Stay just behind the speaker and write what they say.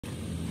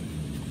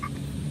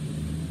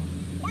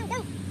Down,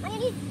 down, on your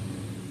knees.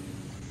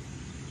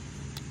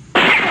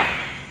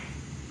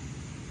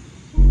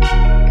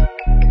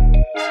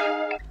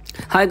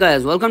 Hi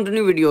guys, welcome to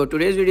new video.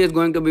 Today's video is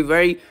going to be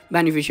very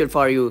beneficial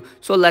for you.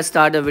 So let's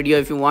start the video.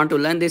 If you want to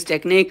learn this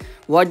technique,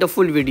 watch the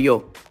full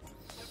video.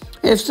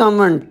 If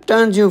someone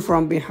turns you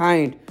from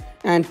behind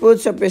and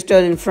puts a pistol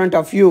in front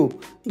of you,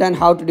 then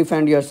how to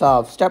defend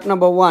yourself? Step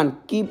number 1,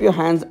 keep your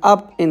hands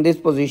up in this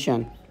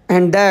position.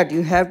 And that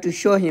you have to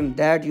show him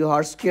that you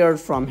are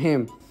scared from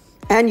him.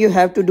 And you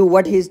have to do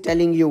what he is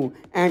telling you,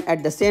 and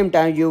at the same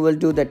time you will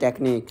do the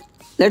technique.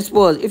 Let's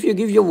suppose if you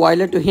give your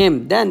wallet to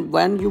him, then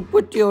when you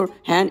put your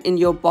hand in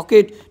your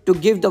pocket to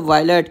give the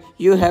wallet,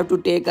 you have to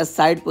take a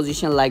side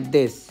position like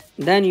this.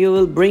 Then you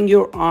will bring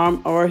your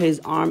arm over his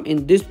arm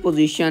in this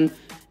position,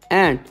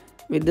 and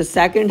with the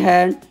second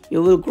hand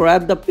you will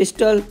grab the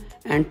pistol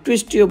and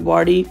twist your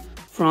body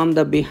from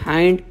the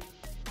behind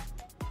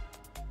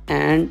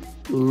and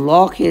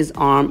lock his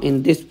arm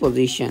in this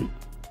position.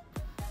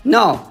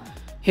 Now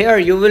here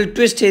you will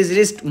twist his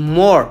wrist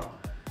more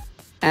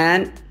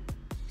and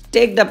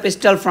take the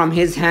pistol from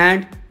his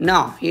hand.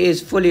 Now he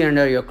is fully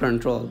under your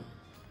control.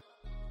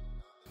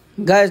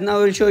 Guys, now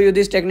I will show you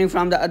this technique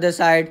from the other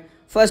side.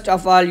 First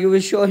of all, you will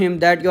show him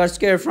that you are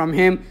scared from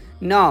him.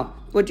 Now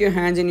put your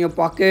hands in your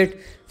pocket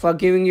for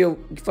giving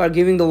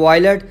the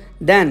wallet.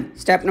 Then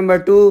step number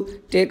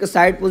 2, take a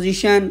side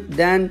position,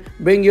 then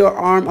bring your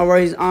arm over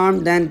his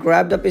arm, then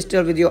grab the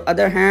pistol with your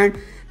other hand.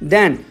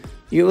 Then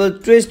you will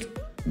twist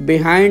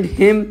behind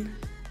him,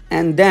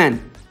 and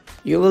then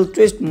you will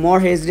twist more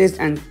his wrist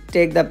and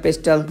take the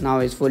pistol. Now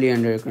it's fully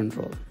under your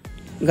control.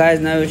 Guys,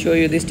 now I will show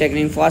you this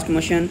technique, fast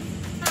motion.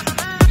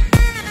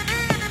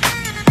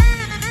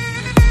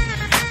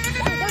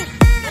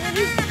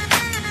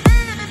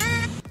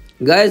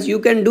 Guys, you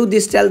can do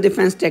this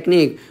self-defense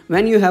technique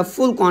when you have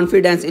full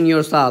confidence in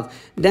yourself.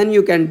 Then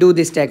you can do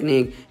this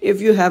technique. If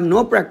you have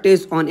no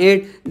practice on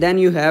it, then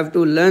you have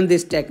to learn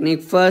this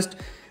technique first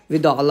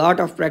with a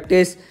lot of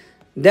practice.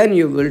 Then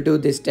you will do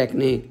this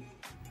technique.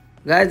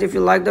 Guys, if you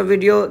like the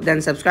video,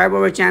 then subscribe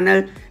our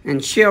channel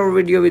and share our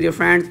video with your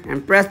friends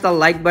and press the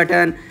like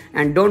button,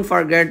 and don't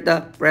forget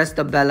to press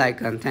the bell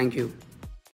icon. Thank you.